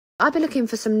I've been looking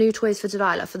for some new toys for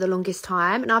Delilah for the longest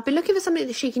time, and I've been looking for something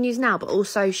that she can use now, but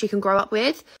also she can grow up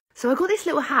with. So I got this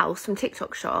little house from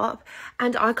TikTok shop,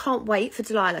 and I can't wait for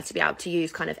Delilah to be able to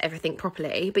use kind of everything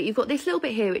properly. But you've got this little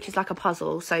bit here, which is like a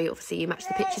puzzle. So obviously you match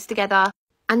the pictures together.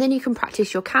 And then you can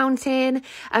practice your counting.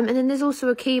 And then there's also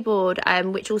a keyboard,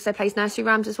 which also plays nursery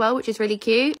rhymes as well, which is really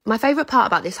cute. My favourite part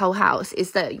about this whole house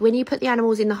is that when you put the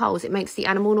animals in the holes, it makes the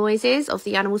animal noises of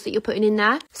the animals that you're putting in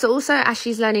there. So also as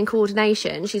she's learning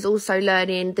coordination, she's also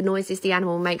learning the noises the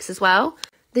animal makes as well.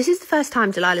 This is the first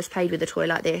time Delilah's played with a toy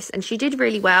like this, and she did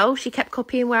really well. She kept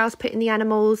copying where I was putting the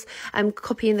animals and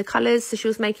copying the colours, so she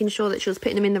was making sure that she was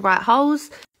putting them in the right holes.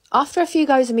 After a few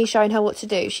goes of me showing her what to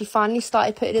do, she finally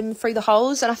started putting them through the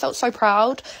holes, and I felt so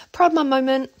proud. Proud mum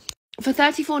moment. For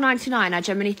 $34.99, I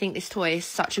generally think this toy is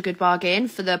such a good bargain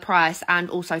for the price and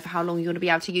also for how long you're going to be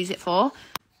able to use it for.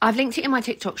 I've linked it in my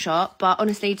TikTok shop, but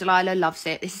honestly, Delilah loves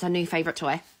it. This is her new favourite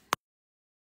toy.